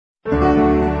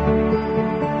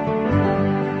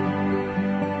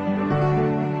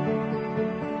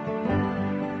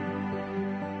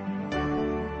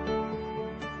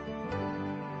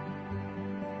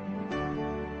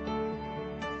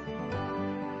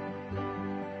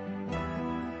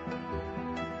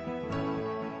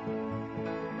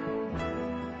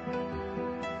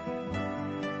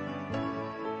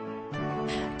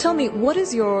Tell me, what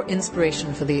is your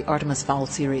inspiration for the Artemis Fowl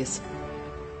series?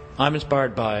 I'm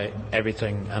inspired by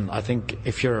everything, and I think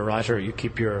if you're a writer, you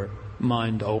keep your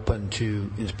mind open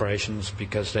to inspirations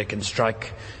because they can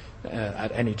strike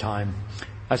at any time.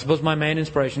 I suppose my main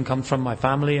inspiration comes from my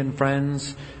family and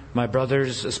friends, my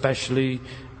brothers especially,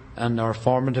 and our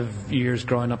formative years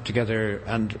growing up together.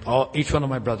 And each one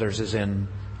of my brothers is in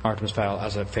Artemis Fowl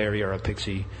as a fairy or a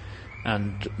pixie.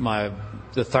 And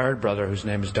the third brother, whose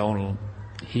name is Donal,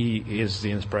 he is the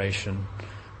inspiration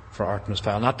for Artemis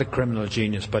Fowl. Not the criminal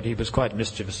genius, but he was quite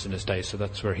mischievous in his day, so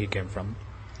that's where he came from.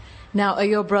 Now, are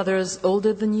your brothers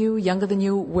older than you, younger than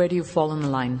you? Where do you fall in the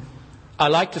line? I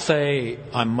like to say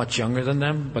I'm much younger than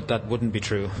them, but that wouldn't be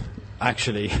true.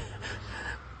 Actually,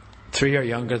 3 are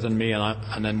younger than me,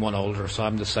 and then 1 older, so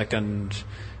I'm the second.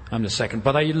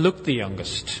 But I look the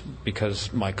youngest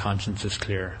because my conscience is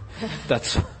clear.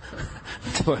 That's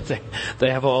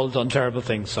they have all done terrible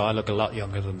things, so I look a lot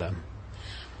younger than them.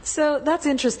 So that's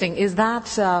interesting. Is that,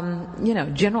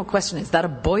 general question, is that a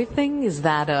boy thing? Is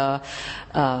that a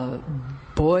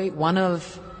boy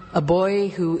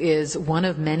who is one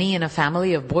of many in a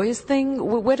family of boys thing?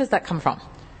 Where does that come from?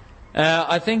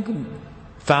 I think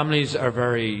families are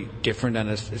very different, and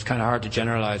it's kind of hard to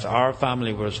generalize. Our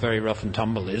family was very rough and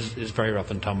tumble, is very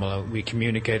rough and tumble. We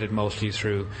communicated mostly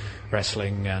through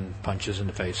wrestling and punches in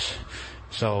the face.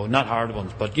 So not hard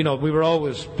ones, but we were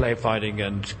always play fighting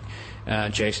and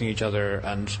chasing each other,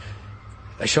 and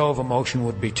a show of emotion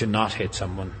would be to not hit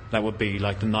someone. That would be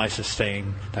like the nicest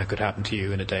thing that could happen to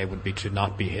you in a day, would be to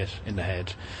not be hit in the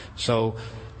head. So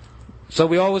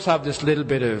we always have this little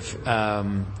bit of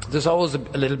there's always a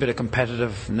little bit of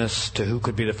competitiveness to who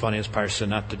could be the funniest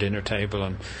person at the dinner table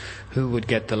and who would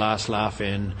get the last laugh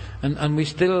in, and we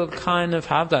still kind of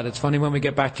have that. It's funny when we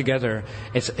get back together.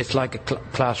 It's like a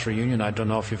class reunion. I don't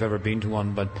know if you've ever been to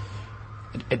one, but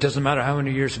it doesn't matter how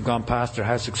many years have gone past or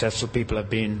how successful people have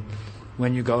been.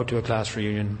 When you go to a class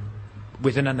reunion,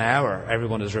 within an hour,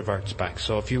 everyone is reverts back.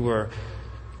 So if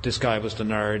this guy was the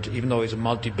nerd, even though he's a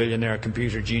multi-billionaire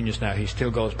computer genius now, he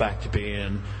still goes back to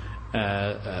being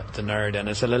the nerd. And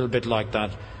it's a little bit like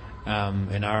that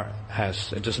in our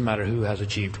house. It doesn't matter who has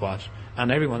achieved what.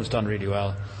 And everyone's done really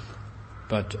well.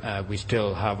 But we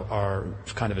still have our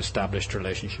kind of established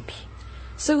relationships.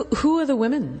 So who are the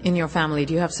women in your family?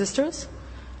 Do you have sisters?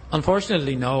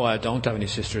 Unfortunately, no, I don't have any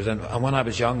sisters. And when I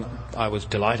was young, I was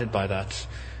delighted by that.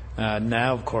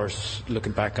 Now, of course,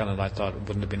 looking back on it, I thought,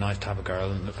 wouldn't it be nice to have a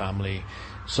girl in the family?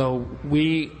 So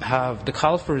we have, the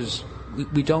Colfers,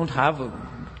 we don't have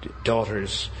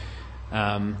daughters,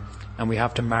 and we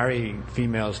have to marry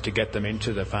females to get them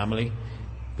into the family,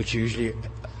 which usually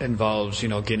involves,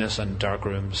 Guinness and dark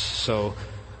rooms.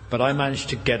 But I managed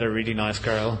to get a really nice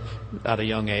girl at a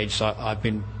young age, so I've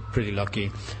been pretty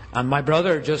lucky. And my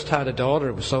brother just had a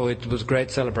daughter, so it was a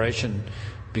great celebration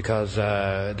because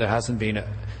there hasn't been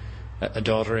a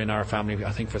daughter in our family,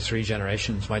 I think, for 3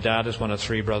 generations. My dad is one of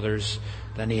 3 brothers,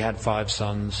 then he had 5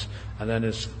 sons, and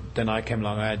then I came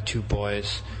along, I had 2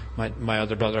 boys. My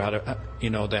other brother had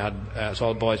it's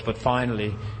all boys, but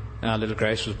finally little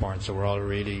Grace was born,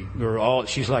 so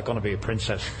she's like going to be a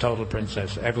princess, total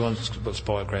princess. Everyone will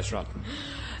spoil Grace rotten.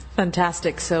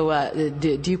 Fantastic. So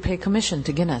do you pay commission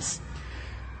to Guinness?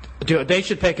 They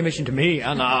should pay commission to me,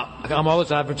 and I'm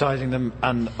always advertising them,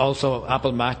 and also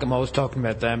Apple Mac, I'm always talking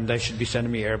about them. They should be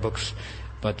sending me airbooks,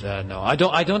 but no, I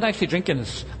don't actually drink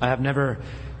Guinness. I have never,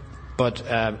 but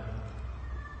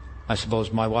I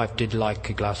suppose my wife did like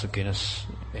a glass of Guinness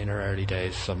in her early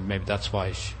days, so maybe that's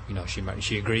why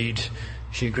she agreed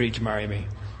to marry me.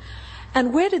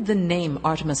 And where did the name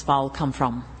Artemis Fowl come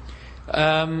from?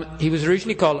 He was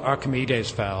originally called Archimedes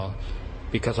Fowl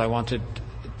because I wanted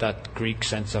that Greek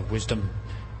sense of wisdom.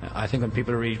 I think when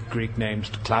people read Greek names,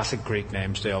 classic Greek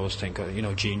names, they always think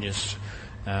genius.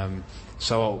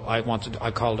 So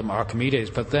I called him Archimedes,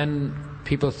 but then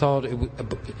people thought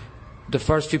the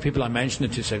first 2 people I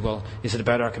mentioned it to said, well, is it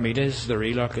about Archimedes, the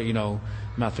real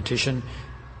mathematician?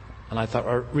 And I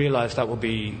realized that would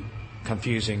be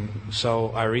confusing,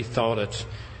 so I rethought it,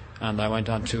 and I went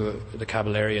on to the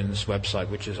Caballerians website,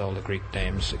 which is all the Greek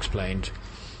names explained.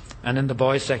 And in the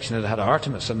boys section it had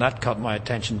Artemis, and that caught my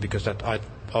attention because it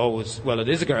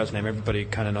is a girl's name, everybody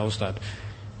kind of knows that.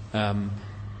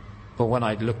 But when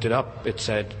I looked it up, it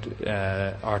said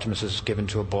Artemis is given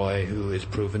to a boy who is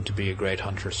proven to be a great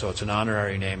hunter, so it's an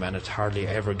honorary name and it's hardly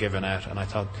ever given out. And I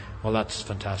thought, well, that's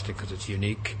fantastic because it's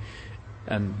unique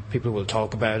and people will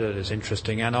talk about it, it's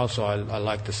interesting, and also I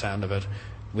like the sound of it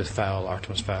with Fowl,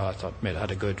 Artemis Fowl. I thought it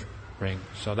had a good ring,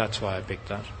 so that's why I picked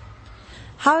that.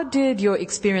 How did your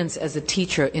experience as a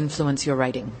teacher influence your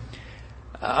writing?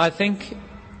 I think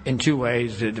in two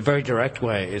ways. The very direct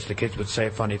way is the kids would say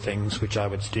funny things which I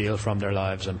would steal from their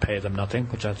lives and pay them nothing,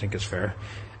 which I think is fair.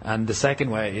 And the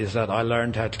second way is that I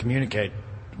learned how to communicate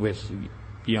with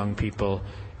young people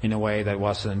in a way that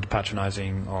wasn't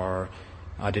patronizing, or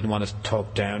I didn't want to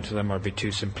talk down to them or be too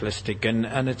simplistic.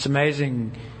 And it's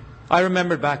amazing. I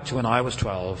remember back to when I was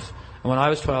 12. And when I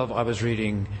was 12, I was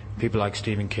reading people like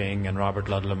Stephen King and Robert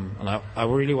Ludlum, and I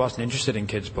really wasn't interested in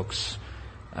kids' books.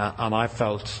 And I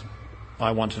felt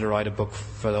I wanted to write a book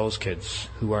for those kids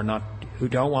who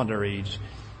don't want to read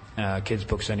kids'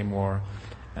 books anymore.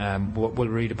 Will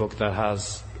read a book that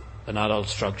has an adult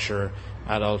structure,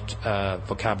 adult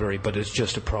vocabulary, but is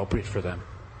just appropriate for them.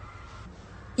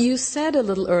 You said a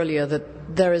little earlier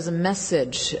that there is a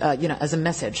message, as a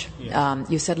message. Yeah.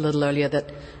 You said a little earlier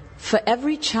that for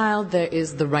every child there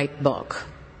is the right book.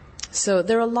 So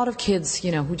there are a lot of kids,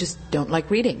 who just don't like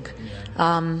reading.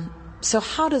 Yeah. So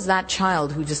how does that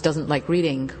child who just doesn't like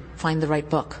reading find the right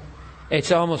book?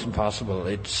 It's almost impossible.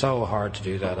 It's so hard to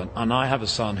do that. And I have a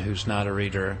son who's not a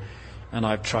reader, and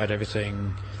I've tried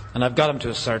everything. And I've got him to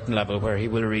a certain level where he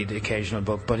will read the occasional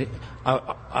book, but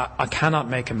I cannot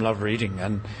make him love reading.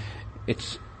 And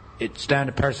it's down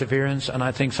to perseverance, and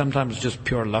I think sometimes it's just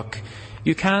pure luck.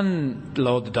 You can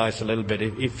load the dice a little bit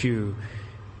if you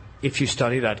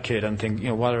study that kid and think,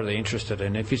 what are they interested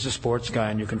in? If he's a sports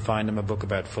guy and you can find him a book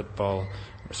about football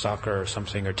or soccer or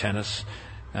something, or tennis.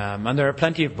 And there are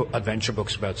plenty of adventure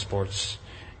books about sports.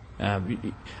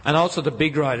 And also the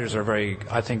big writers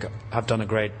have done a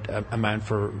great amount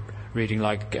for reading,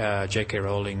 like J.K.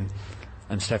 Rowling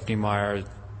and Stephanie Meyer,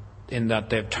 in that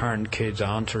they've turned kids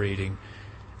on to reading.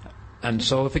 And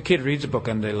so if a kid reads a book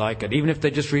and they like it, even if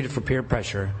they just read it for peer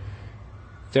pressure,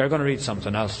 they're going to read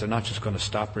something else. They're not just going to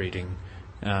stop reading.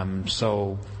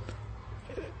 So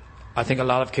I think a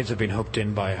lot of kids have been hooked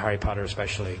in by Harry Potter,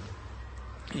 especially,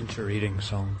 into reading.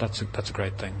 So that's a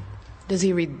great thing. Does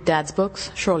he read Dad's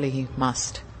books? Surely he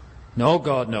must. No,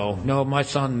 God, no. No, my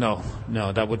son, no.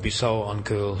 No, that would be so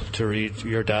uncool to read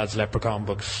your dad's Leprechaun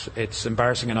books. It's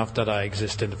embarrassing enough that I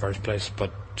exist in the first place,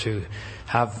 but to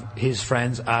have his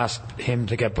friends ask him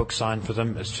to get books signed for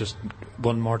them, it's just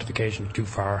one mortification too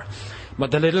far.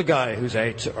 But the little guy who's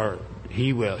 8,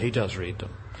 he does read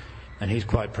them. And he's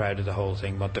quite proud of the whole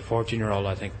thing. But the 14-year-old,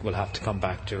 I think, will have to come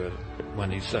back to it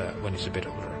when he's a bit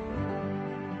older.